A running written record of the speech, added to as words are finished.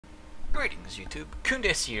Greetings YouTube,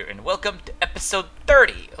 Khundes here, and welcome to episode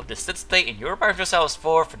 30 of this Let's Play in Europa Universalis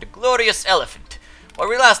IV for the Glorious Elephant. Where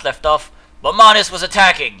we last left off, Bamanus was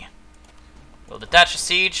attacking. We'll detach the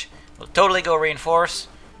siege, we'll totally go reinforce,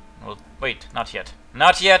 we'll... wait, not yet.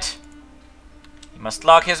 Not yet! He must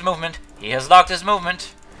lock his movement. He has locked his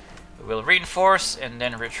movement. We will reinforce and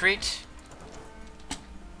then retreat.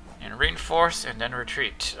 And reinforce and then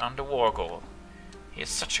retreat on the war goal. He is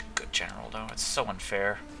such a good general though, it's so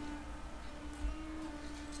unfair.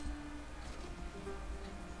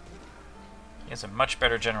 He is a much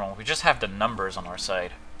better general. We just have the numbers on our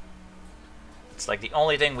side. It's like the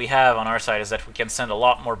only thing we have on our side is that we can send a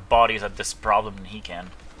lot more bodies at this problem than he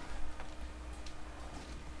can.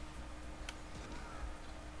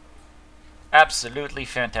 Absolutely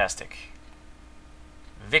fantastic.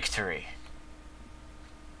 Victory.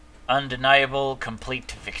 Undeniable,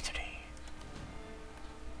 complete victory.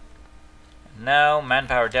 And now,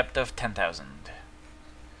 manpower depth of 10,000.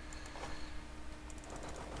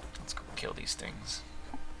 Let's go kill these things.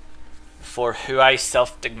 Before Huai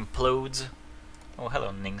self-implodes. Oh,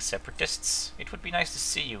 hello, Ning separatists. It would be nice to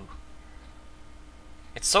see you.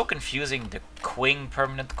 It's so confusing, the Qing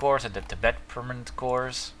permanent cores and the Tibet permanent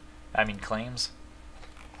cores. I mean claims.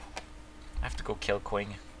 I have to go kill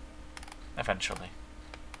Qing. Eventually.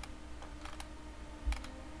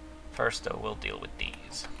 First though, we'll deal with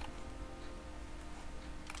these.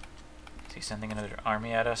 Is he sending another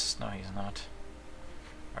army at us? No, he's not.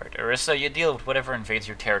 Alright, Orissa, you deal with whatever invades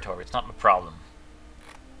your territory. It's not my problem.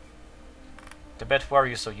 Tibet, why are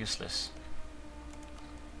you so useless?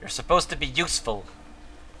 You're supposed to be useful.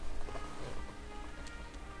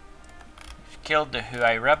 We've killed the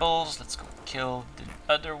Huai rebels. Let's go kill the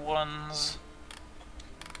other ones.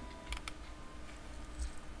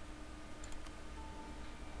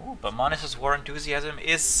 Ooh, but Bamanus' war enthusiasm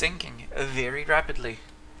is sinking very rapidly.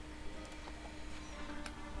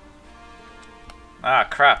 Ah,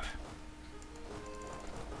 crap.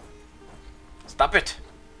 Stop it!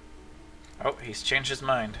 Oh, he's changed his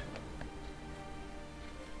mind.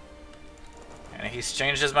 And he's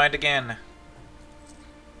changed his mind again.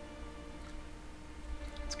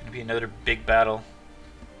 It's gonna be another big battle.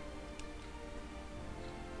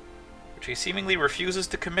 Which he seemingly refuses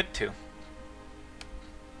to commit to.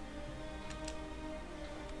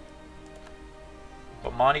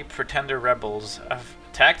 Bomani pretender rebels have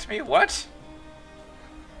attacked me? What?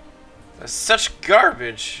 That's such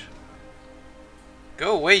garbage.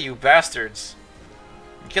 Go away, you bastards.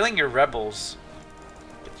 I'm killing your rebels.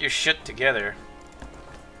 Get your shit together.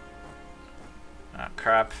 Ah,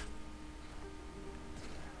 crap.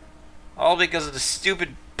 All because of the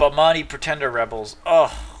stupid Bomani pretender rebels.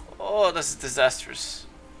 Oh, this is disastrous.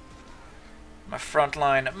 My front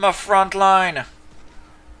line. My front line!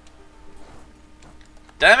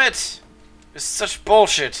 Damn it! This is such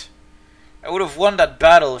bullshit. I would have won that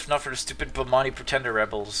battle if not for the stupid Bomani pretender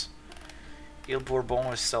rebels. Il Bourbon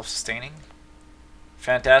is self-sustaining.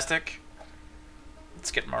 Fantastic. Let's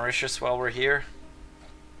get Mauritius while we're here.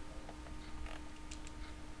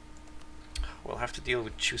 We'll have to deal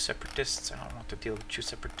with Chu separatists. I don't want to deal with Chu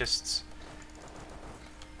separatists.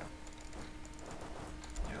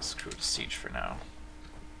 Yeah, screw the siege for now.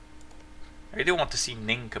 I do want to see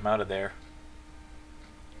Ning come out of there.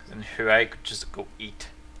 Then Huai could just go eat.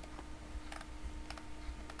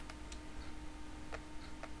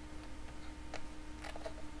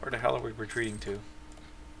 Where the hell are we retreating to?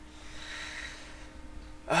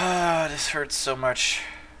 Ah, this hurts so much.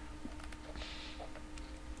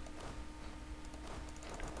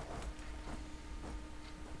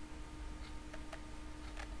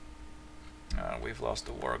 We've lost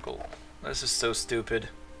the war goal. This is so stupid.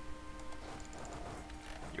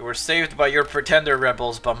 You were saved by your pretender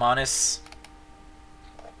rebels, Bamanus.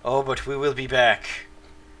 Oh, but we will be back.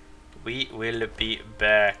 We will be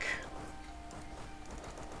back.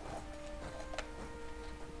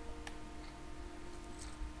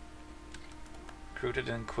 Recruited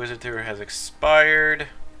Inquisitor has expired.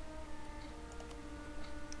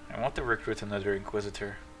 I want to recruit another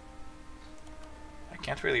Inquisitor. I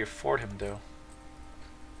can't really afford him though.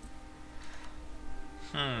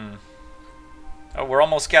 Oh, we're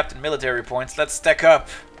almost capped in military points. Let's stack up.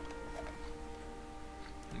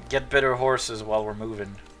 Get better horses while we're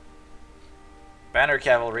moving. Banner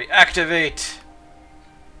cavalry, activate!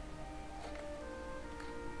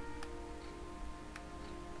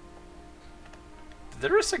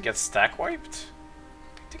 Did Orissa get stack wiped?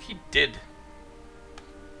 I think he did.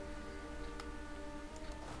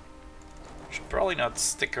 Should probably not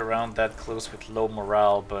stick around that close with low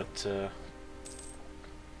morale, but I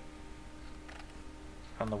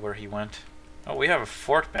don't know where he went. Oh, we have a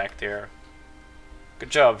fort back there. Good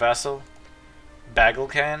job, vassal.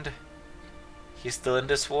 Bagelkand. He's still in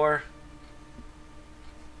this war.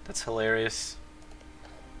 That's hilarious.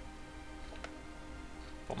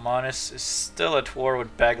 Bomanis is still at war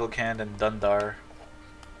with Bagelkand and Dundar.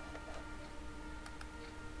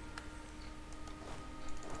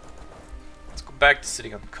 Let's go back to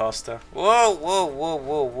sitting on Costa. Whoa, whoa, whoa,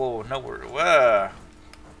 whoa, whoa. Nowhere. Whoa.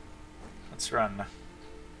 Let's run.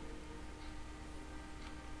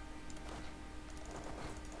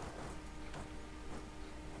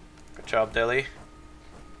 Good job, Delhi.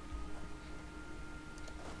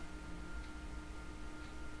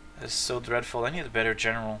 That is so dreadful. I need a better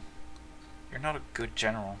general. You're not a good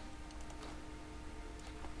general.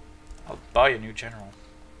 I'll buy a new general.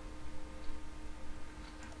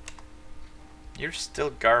 You're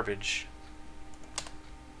still garbage.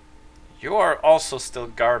 You are also still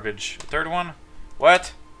garbage. Third one?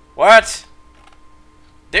 What? What?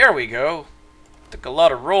 There we go. Took a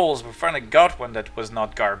lot of rolls, but finally got one that was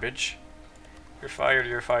not garbage. You're fired,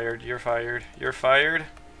 you're fired, you're fired, you're fired.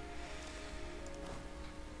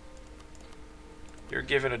 You're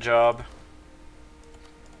given a job.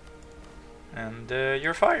 And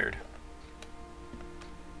you're fired.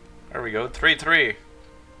 There we go, 3-3.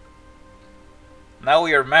 Now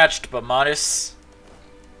we are matched, Bamanis.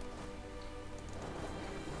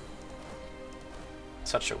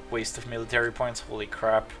 Such a waste of military points, holy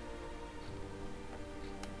crap.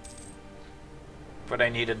 But I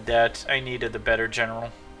needed that. I needed a better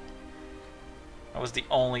general. That was the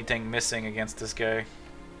only thing missing against this guy.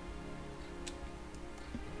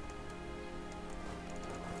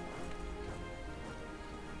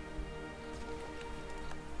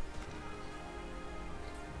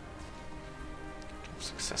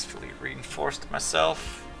 Successfully reinforced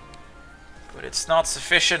myself, but it's not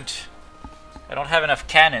sufficient. I don't have enough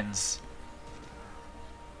cannons.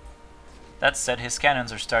 That said, his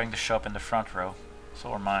cannons are starting to show up in the front row. So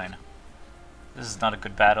are mine. This is not a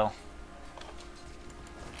good battle.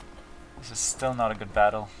 This is still not a good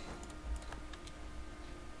battle.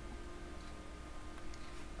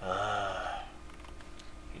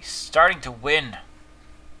 He's starting to win.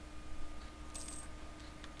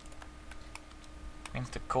 Means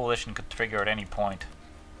the coalition could trigger at any point.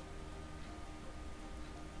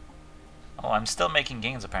 Oh, I'm still making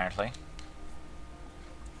gains apparently.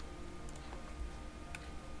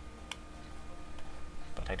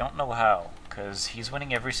 But I don't know how, because he's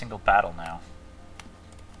winning every single battle now.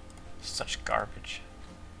 Such garbage.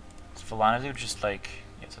 Is Valanadu just like...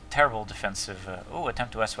 it's a terrible defensive... oh,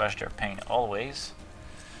 attempt to assuage their pain. Always.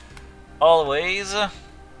 Always.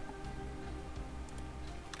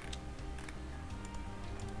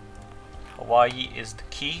 Hawaii is the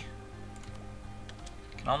key.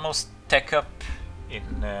 Can almost tech up in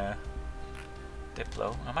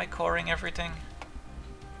Diplo. Am I coring everything?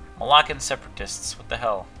 Malaccan separatists, what the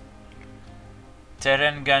hell?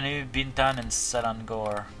 Terengganu, Bintan, and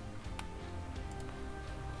Selangor.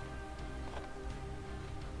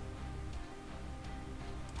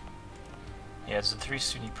 Yeah, it's the 3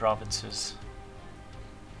 Sunni provinces.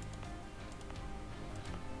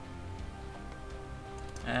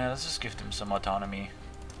 Let's just give them some autonomy.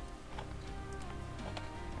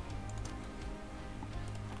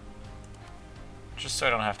 Just so I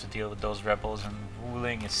don't have to deal with those rebels, and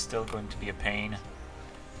ruling is still going to be a pain.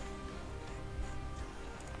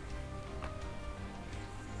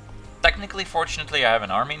 Technically, fortunately, I have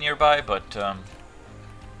an army nearby, but I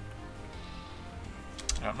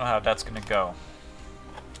don't know how that's gonna go.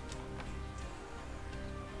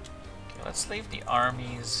 Okay, let's leave the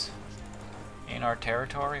armies in our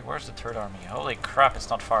territory. Where's the third army? Holy crap,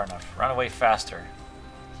 it's not far enough. Run away faster.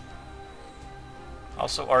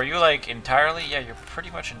 Also, are you like entirely? Yeah, you're pretty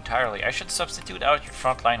much entirely. I should substitute out your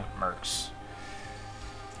front line with mercs.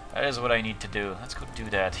 That is what I need to do. Let's go do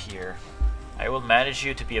that here. I will manage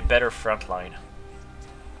you to be a better front line.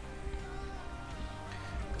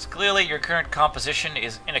 Because clearly your current composition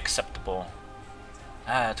is unacceptable.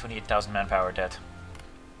 28,000 manpower debt.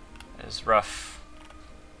 That is rough.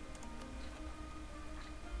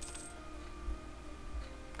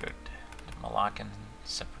 Good. The Malaccan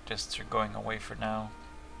separatists are going away for now.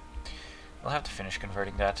 We'll have to finish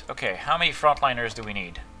converting that. Okay, how many frontliners do we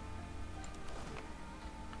need?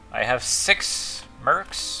 I have 6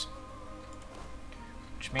 mercs,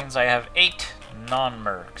 which means I have 8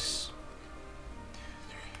 non-mercs.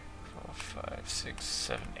 4, 5, 6,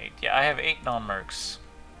 7, 8. Yeah, I have 8 non-mercs.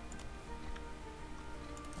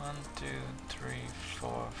 1, 2, 3,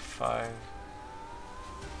 4, 5,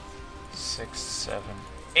 6, 7,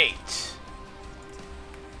 8.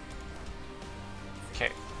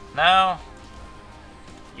 Okay, now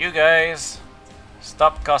You guys,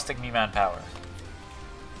 stop costing me manpower.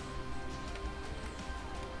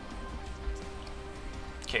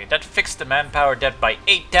 Okay, that fixed the manpower debt by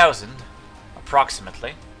 8,000,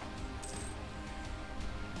 approximately.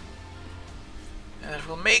 And it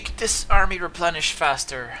will make this army replenish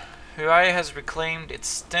faster. Huai has reclaimed its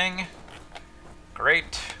sting.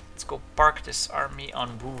 Great. Let's go park this army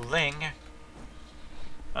on Wu Ling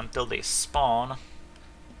until they spawn.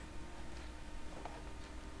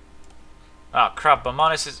 Ah, crap.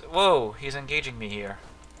 Bamanis is... Whoa, he's engaging me here.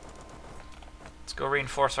 Let's go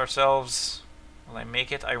reinforce ourselves. Will I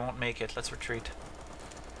make it? I won't make it. Let's retreat.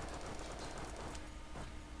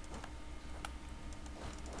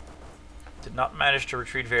 Did not manage to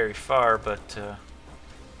retreat very far, but...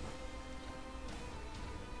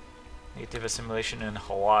 native assimilation in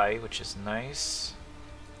Hawaii, which is nice.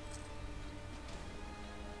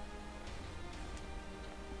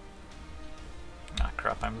 Ah,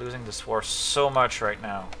 crap. I'm losing this war so much right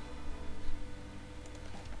now.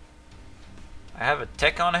 I have a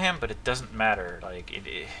tech on him, but it doesn't matter. Like,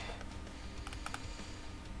 it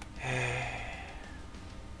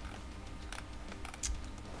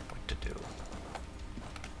what to do?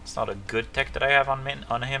 It's not a good tech that I have on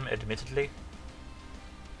him, admittedly.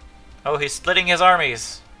 Oh, he's splitting his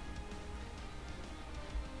armies!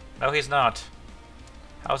 No, he's not.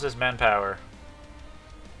 How's his manpower?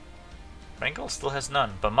 Wrangel still has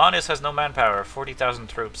none. Bamanis has no manpower, 40,000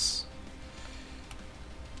 troops.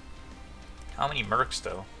 How many mercs,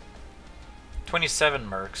 though? 27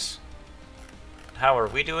 mercs. How are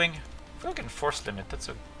we doing? I feel like in force limit, that's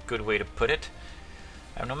a good way to put it.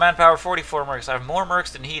 I have no manpower, 44 mercs. I have more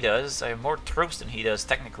mercs than he does. I have more troops than he does,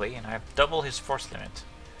 technically, and I have double his force limit.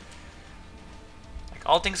 Like,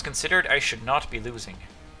 all things considered, I should not be losing.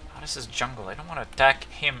 Oh, this is jungle. I don't want to attack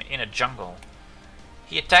him in a jungle.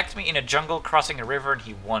 He attacked me in a jungle crossing a river and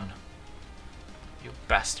he won. You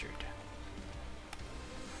bastard.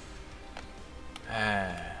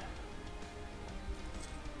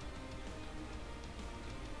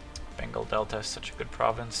 Bengal Delta is such a good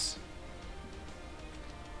province.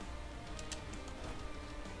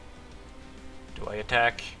 Do I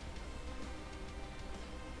attack?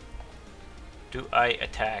 Do I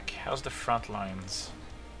attack? How's the front lines?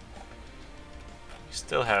 You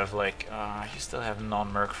still have like, you still have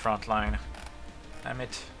non-merc front line. Damn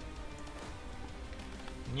it.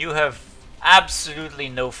 You have absolutely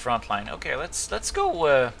no front line. Okay, let's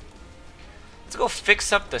go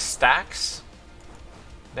fix up the stacks.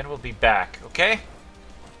 Then we'll be back, okay?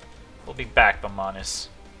 We'll be back, Bamanis.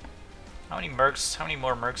 How many mercs, how many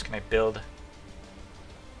more mercs can I build?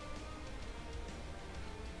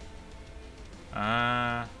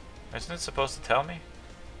 Isn't it supposed to tell me?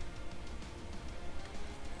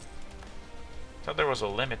 I thought there was a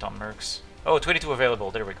limit on mercs. Oh, 22 available.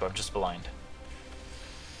 There we go. I'm just blind.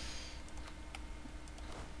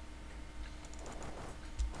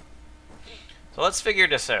 So let's figure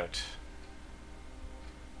this out.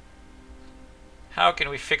 How can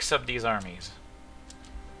we fix up these armies?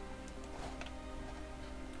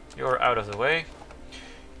 You're out of the way.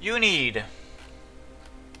 You need,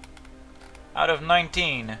 out of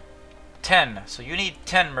 19, 10. So you need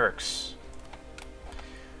 10 mercs.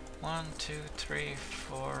 1, 2, 3,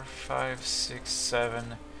 4, 5, 6,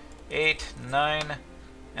 7, 8, 9,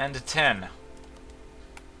 and 10.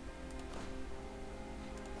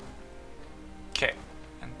 Okay,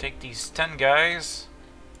 and take these 10 guys.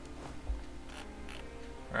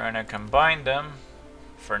 We're gonna combine them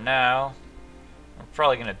for now. We're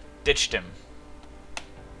probably gonna ditch them.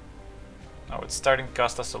 Oh, it's starting to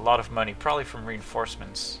cost us a lot of money, probably from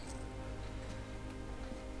reinforcements.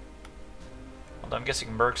 Although I'm guessing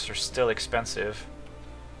mercs are still expensive.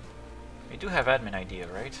 We do have admin idea,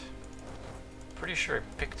 right? Pretty sure I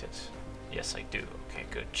picked it. Yes, I do. Okay,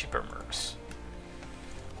 good. Cheaper mercs.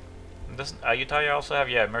 And doesn't Ayutthaya also have?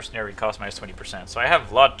 Yeah, mercenary cost minus 20%. So I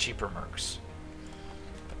have a lot cheaper mercs.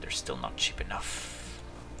 But they're still not cheap enough.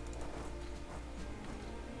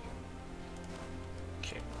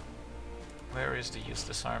 Okay. Where is the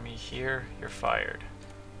useless army? Here. You're fired.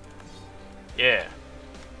 Yeah.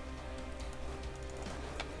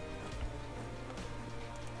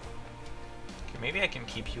 Maybe I can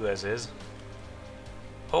keep you as is.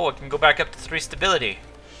 Oh, I can go back up to 3 stability.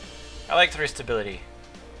 I like 3 stability.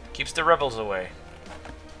 Keeps the rebels away.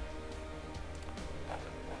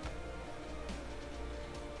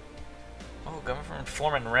 Oh, government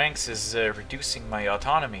foreman ranks is reducing my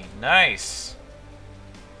autonomy. Nice!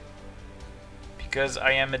 Because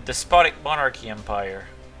I am a despotic monarchy empire.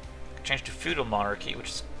 I can change to feudal monarchy, which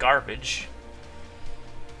is garbage.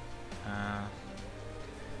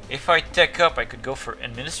 If I tech up, I could go for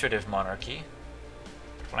administrative monarchy.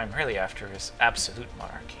 What I'm really after is absolute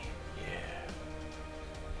monarchy. Yeah.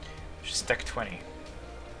 Just tech 20.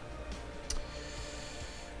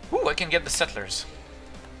 Ooh, I can get the settlers.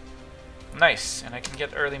 Nice, and I can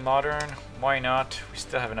get early modern. Why not? We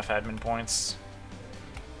still have enough admin points.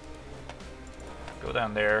 Go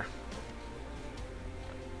down there.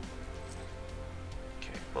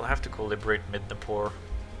 Okay, we'll have to go liberate Midnapore.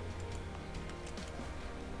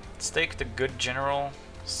 Let's take the good general,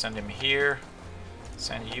 send him here,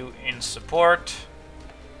 send you in support.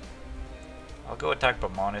 I'll go attack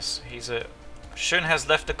Bamanis. Shun has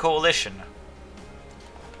left the coalition.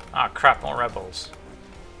 Ah, crap, more rebels.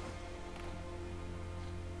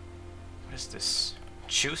 What is this?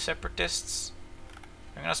 Chew separatists?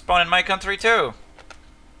 They're gonna spawn in my country too!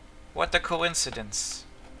 What a coincidence.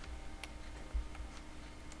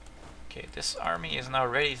 Okay, this army is now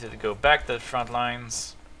ready to go back to the front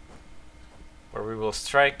lines, where we will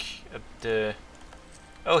strike at the...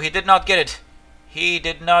 Oh, he did not get it! He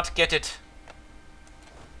did not get it!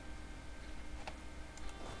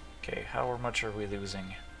 Okay, how much are we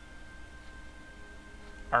losing?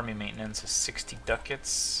 Army maintenance is 60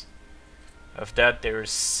 ducats. Of that, there is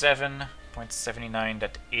 7.79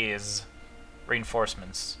 that is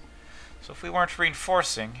reinforcements. So if we weren't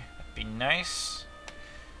reinforcing, that'd be nice.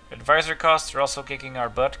 Advisor costs are also kicking our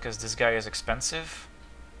butt because this guy is expensive.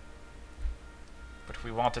 But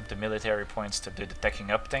we wanted the military points to do the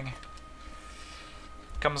teching up thing.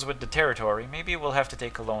 Comes with the territory. Maybe we'll have to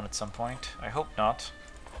take a loan at some point. I hope not.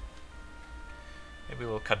 Maybe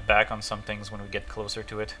we'll cut back on some things when we get closer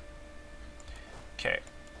to it. Okay.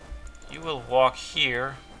 You will walk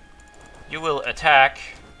here. You will attack.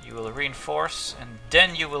 You will reinforce. And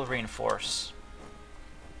then you will reinforce.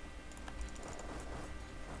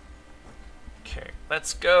 Okay,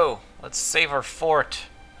 let's go. Let's save our fort.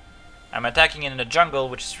 I'm attacking in the jungle,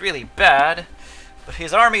 which is really bad. But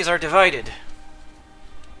his armies are divided.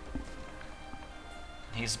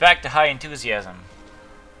 He's back to high enthusiasm.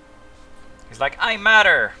 He's like, I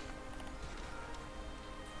matter!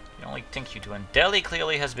 You only think you do. And Delhi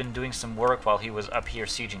clearly has been doing some work while he was up here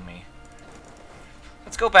sieging me.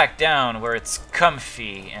 Let's go back down where it's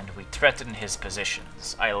comfy and we threaten his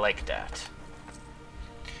positions. I like that.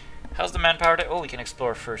 How's the manpower day? Oh, we can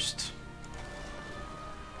explore first.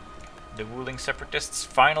 The ruling separatists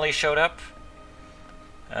finally showed up.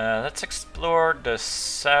 Let's explore the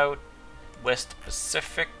Southwest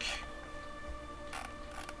Pacific.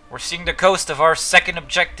 We're seeing the coast of our second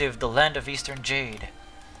objective, the land of Eastern Jade.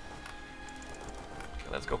 Okay,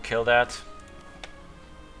 let's go kill that.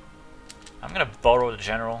 I'm gonna borrow the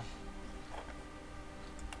general,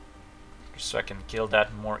 just so I can kill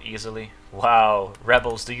that more easily. Wow,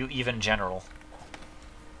 rebels, do you even general?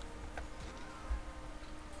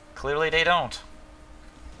 Clearly they don't.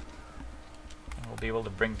 And we'll be able to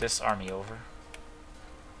bring this army over.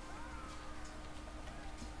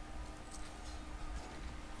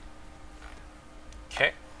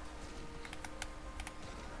 Okay.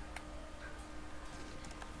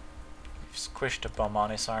 We've squished the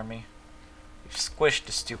Balmanis army. We've squished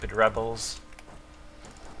the stupid rebels.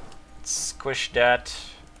 Let's squish that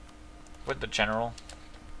with the general.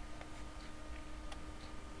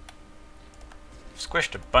 We've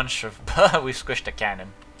squished a bunch of... We've squished a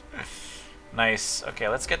cannon. Nice. Okay,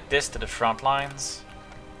 let's get this to the front lines.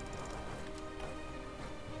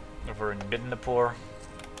 Over in Midnapore.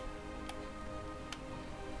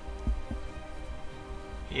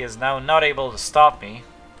 He is now not able to stop me.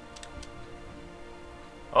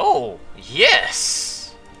 Oh,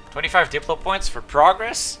 yes! 25 Diplo points for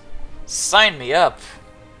progress? Sign me up.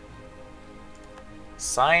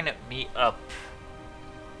 Sign me up.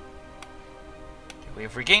 Okay, we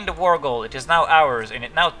have regained the war goal. It is now ours, and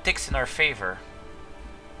it now ticks in our favor.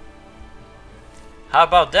 How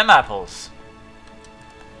about them apples?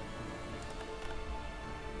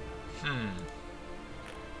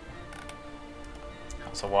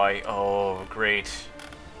 How's Hawaii? Oh, great.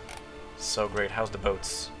 So great. How's the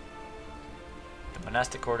boats? The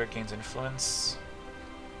monastic order gains influence.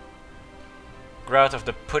 Grout of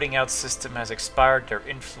the putting out system has expired. Their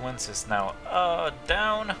influence is now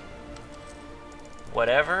down.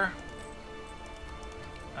 Whatever.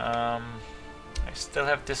 I still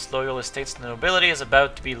have disloyal estates. The nobility is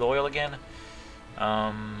about to be loyal again.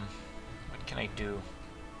 What can I do?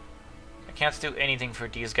 I can't do anything for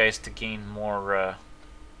these guys to gain more...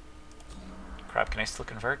 Crap, can I still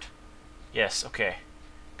convert? Yes, okay.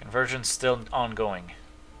 Conversion's still ongoing.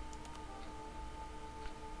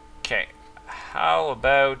 Okay. How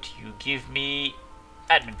about you give me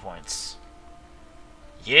admin points?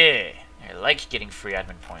 Yeah! I like getting free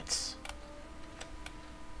admin points.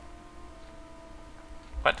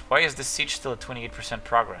 What? Why is this siege still at 28%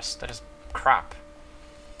 progress? That is crap.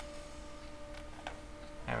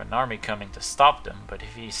 I have an army coming to stop them, but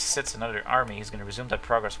if he sits another army, he's going to resume that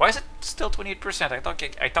progress. Why is it still 28%?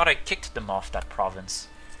 I thought I kicked them off that province.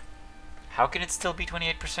 How can it still be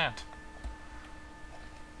 28%? That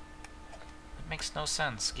makes no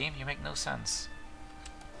sense. Game, you make no sense.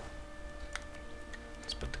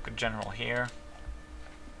 Let's put the good general here.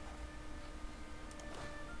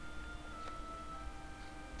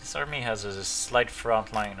 This army has a slight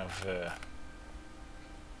front line of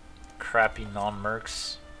crappy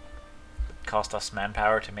non-mercs that cost us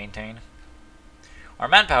manpower to maintain. Our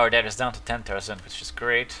manpower debt is down to 10,000, which is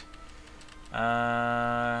great.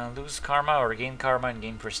 Lose karma or gain karma and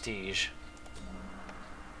gain prestige.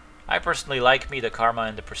 I personally like me the karma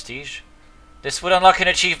and the prestige. This would unlock an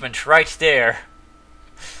achievement right there.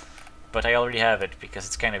 But I already have it because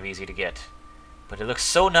it's kind of easy to get. But it looks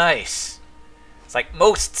so nice. It's like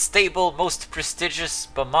most stable, most prestigious.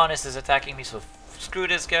 Bamanis is attacking me, so screw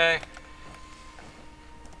this guy.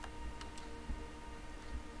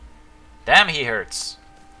 Damn, he hurts.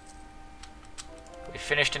 We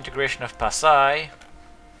finished integration of Pasai.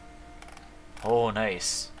 Oh,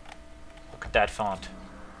 nice. Look at that font.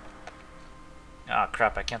 Ah,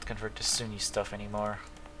 crap, I can't convert to Sunni stuff anymore.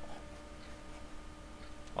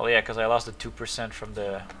 Oh yeah, because I lost the 2% from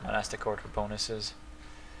the monastic order bonuses.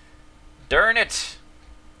 Darn it!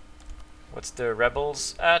 What's the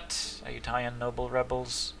rebels at? Ayutthaya noble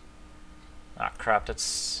rebels. Ah crap,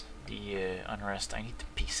 that's the unrest. I need to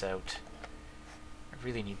peace out. I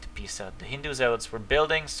really need to peace out. The Hindu zealots were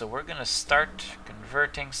building, so we're gonna start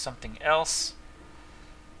converting something else.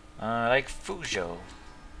 Like Fuzhou.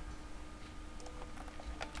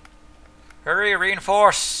 Hurry,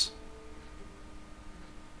 reinforce!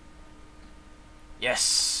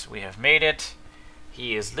 Yes, we have made it.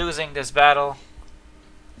 He is losing this battle.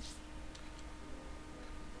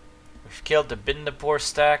 We've killed the Bindapur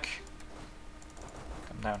stack.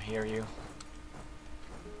 Come down here, you.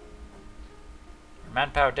 Our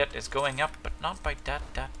manpower debt is going up, but not by that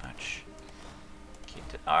much. Okay,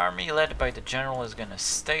 the army led by the general is gonna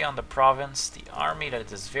stay on the province. The army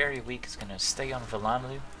that is very weak is gonna stay on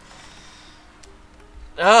Vilanlu.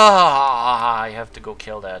 Ah, I have to go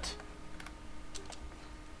kill that.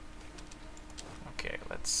 Okay,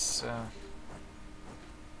 let's...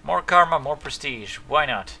 more karma, more prestige. Why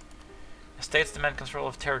not? Estates demand control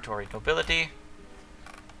of territory. Nobility.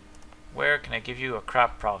 Where can I give you a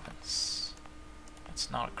crap province?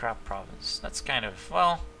 That's not a crap province. That's kind of...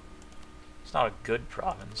 well... it's not a good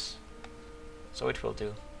province. So it will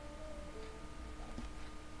do.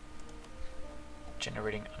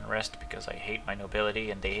 Generating unrest because I hate my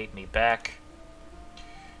nobility and they hate me back.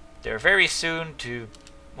 They're very soon to...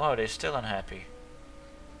 wow, they're still unhappy.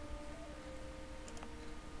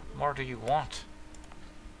 What more do you want?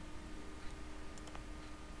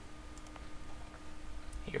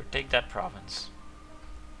 Here, take that province.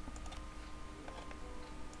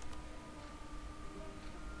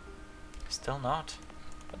 Still not?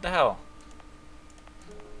 What the hell?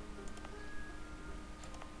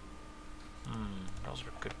 Those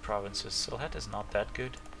are good provinces. Sylhet is not that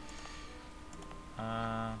good.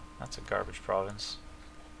 That's a garbage province.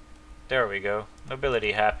 There we go.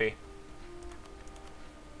 Nobility happy.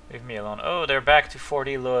 Leave me alone. Oh, they're back to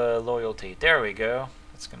 40 loyalty. There we go.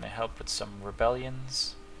 That's gonna help with some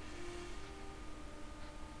rebellions.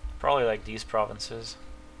 Probably like these provinces.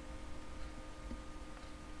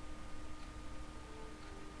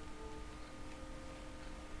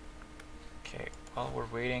 Okay, while we're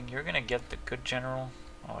waiting, you're gonna get the good general.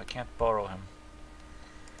 Oh, I can't borrow him.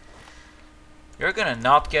 You're gonna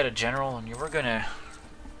not get a general, and you're gonna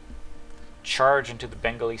charge into the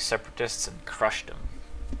Bengali separatists and crush them.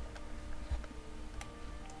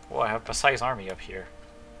 Oh, I have Pasai's army up here.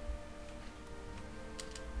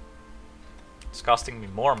 It's costing me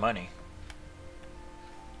more money.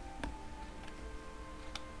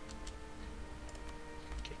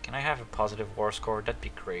 Okay, can I have a positive war score? That'd be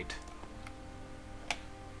great.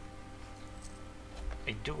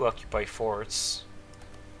 I do occupy forts.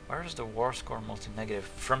 Where is the war score mostly negative?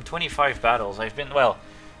 From 25 battles, I've been, well,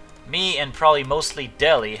 me and probably mostly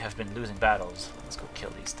Delhi have been losing battles. Let's go kill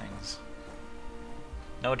these things.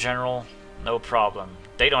 No general, no problem.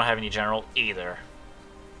 They don't have any general either.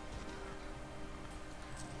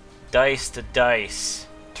 Dice to dice.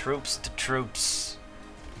 Troops to troops.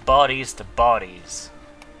 Bodies to bodies.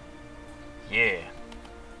 Yeah.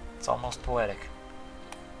 It's almost poetic.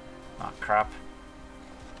 Oh, crap.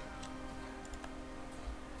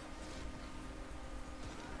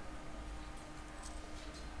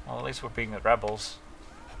 Well, at least we're being the rebels.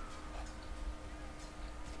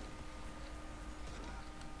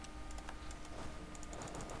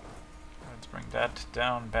 Let's bring that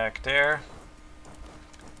down back there.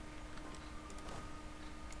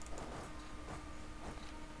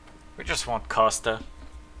 We just want Costa,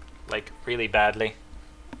 like, really badly.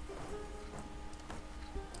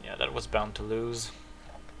 Yeah, that was bound to lose.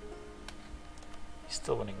 He's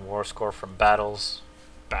still winning war score from battles.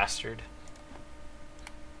 Bastard.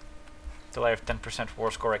 Till I have 10% war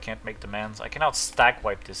score, I can't make demands. I cannot stack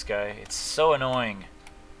wipe this guy. It's so annoying.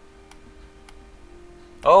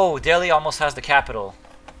 Oh, Delhi almost has the capital.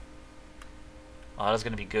 Oh, that's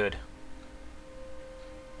gonna be good.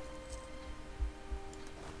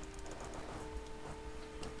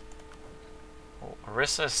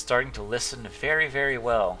 Orissa is starting to listen very, very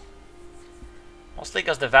well. Mostly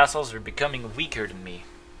because the vassals are becoming weaker than me.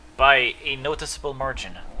 By a noticeable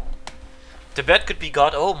margin. Tibet could be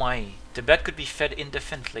got... Oh my. Tibet could be fed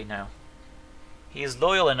indefinitely now. He is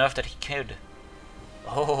loyal enough that he could.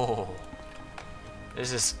 Oh.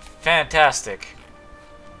 This is fantastic.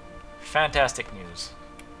 Fantastic news.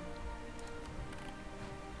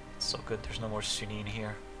 It's so good there's no more Sunni in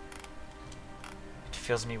here. It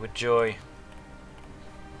fills me with joy.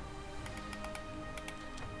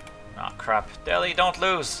 Ah, crap. Delhi, don't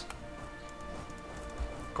lose!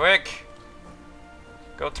 Quick!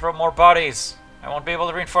 Go throw more bodies! I won't be able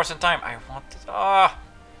to reinforce in time. I want... Ah!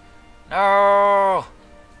 No!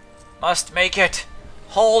 Must make it!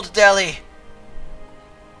 Hold Delhi!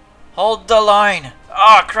 Hold the line!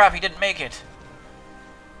 Ah, crap, he didn't make it!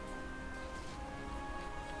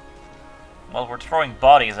 Well, we're throwing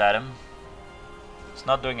bodies at him. He's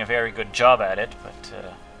not doing a very good job at it, but...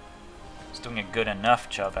 He's doing a good enough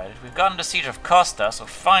job at it. We've gotten the siege of Costa, so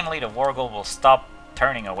finally the war goal will stop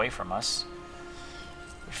turning away from us.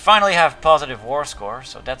 We finally have positive war score,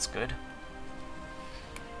 so that's good.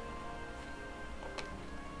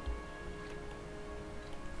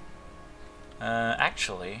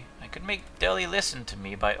 Actually, I could make Delhi listen to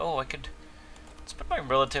me by... Oh, I could... Let's put my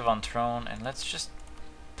relative on throne and let's just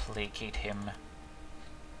placate him.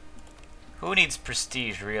 Who needs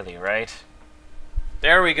prestige, really, right?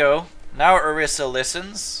 There we go. Now Orissa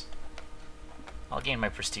listens. I'll gain my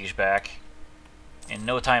prestige back. In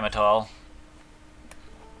no time at all.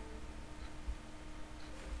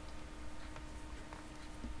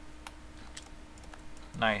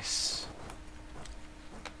 Nice.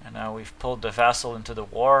 And now we've pulled the vassal into the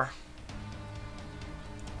war.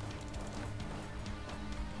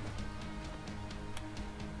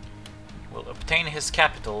 We'll obtain his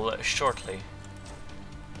capital shortly.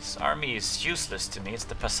 This army is useless to me. It's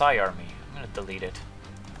the Pasai army. I'm gonna delete it.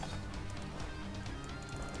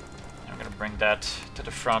 I'm gonna bring that to the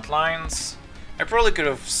front lines. I probably could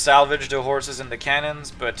have salvaged the horses and the cannons,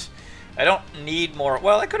 but I don't need more.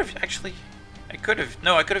 Well, I could have actually. I could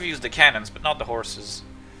have used the cannons, but not the horses.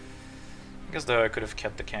 I guess though I could have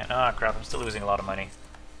kept the cannon. Ah, crap! I'm still losing a lot of money.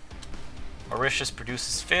 Mauritius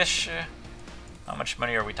produces fish. How much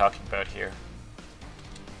money are we talking about here?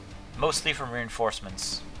 Mostly from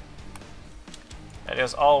reinforcements. That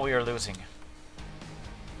is all we are losing.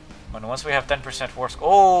 But once we have 10% war score...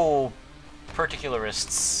 Oh!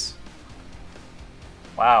 Particularists.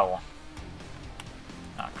 Wow.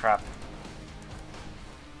 Ah, crap.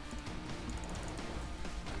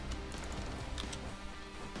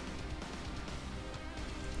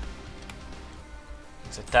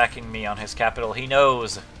 He's attacking me on his capital. He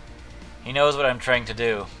knows. He knows what I'm trying to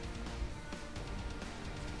do.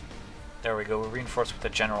 There we go. We're reinforced with the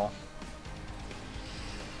general.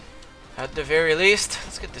 At the very least,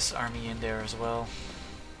 let's get this army in there as well.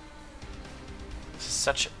 This is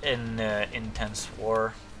such an intense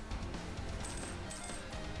war.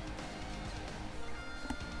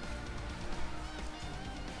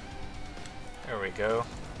 There we go.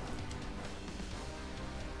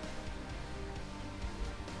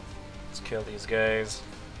 Let's kill these guys.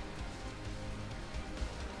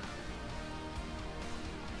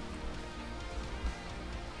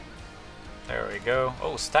 There we go.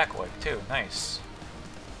 Oh, stack wipe too. Nice.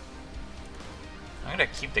 I'm gonna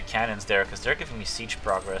keep the cannons there because they're giving me siege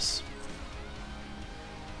progress.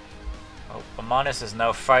 Oh, Bamanis is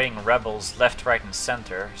now fighting rebels left, right, and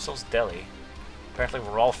center. So's Delhi. Apparently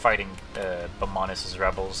we're all fighting Bamanis'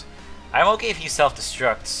 rebels. I'm okay if he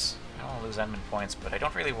self-destructs. I don't want to lose admin points, but I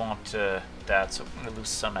don't really want that, so I'm gonna lose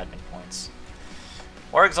some admin points.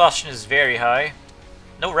 War exhaustion is very high.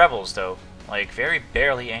 No rebels though. Like, very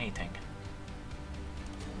barely anything.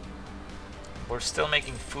 We're still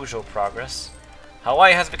making Fuzhou progress.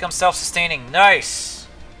 Hawaii has become self-sustaining. Nice!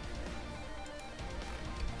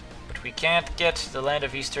 But Alright, we can't get the Land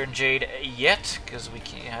of Eastern Jade yet, because we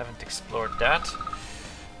haven't explored that.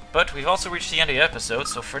 But we've also reached the end of the episode,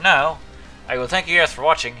 so for now, I will thank you guys for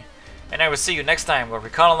watching, and I will see you next time where we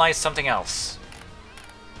colonize something else.